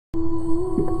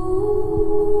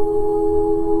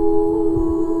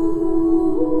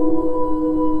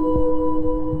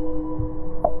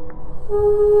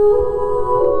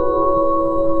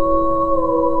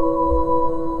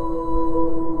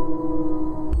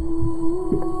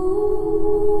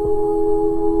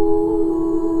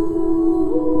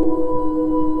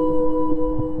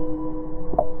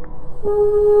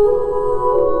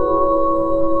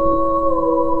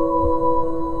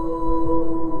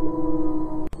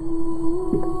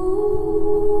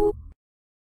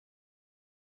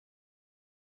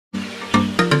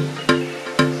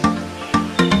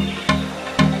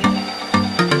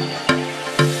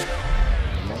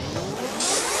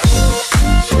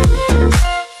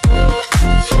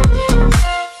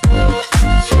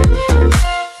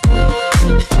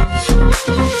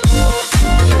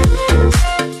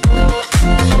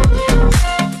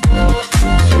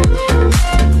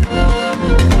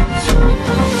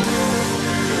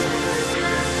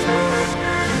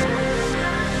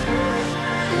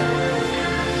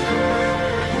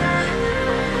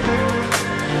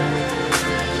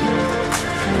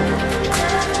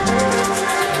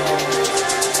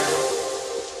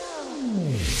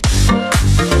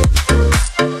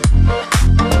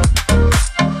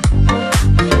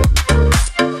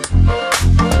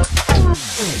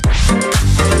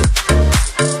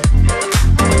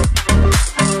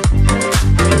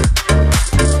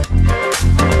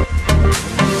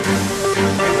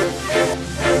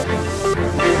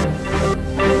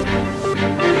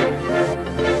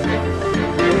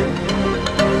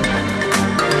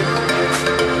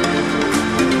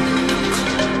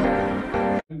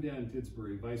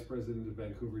Vice President of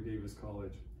Vancouver Davis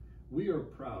College. We are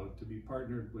proud to be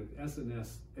partnered with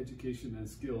SNS Education and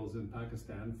Skills in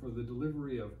Pakistan for the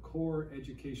delivery of core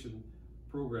education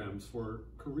programs for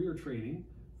career training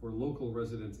for local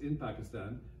residents in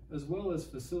Pakistan, as well as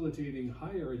facilitating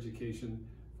higher education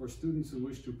for students who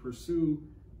wish to pursue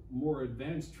more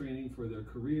advanced training for their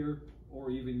career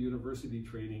or even university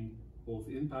training both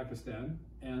in Pakistan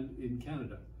and in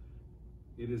Canada.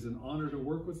 It is an honor to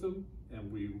work with them,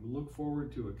 and we look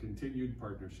forward to a continued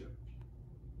partnership.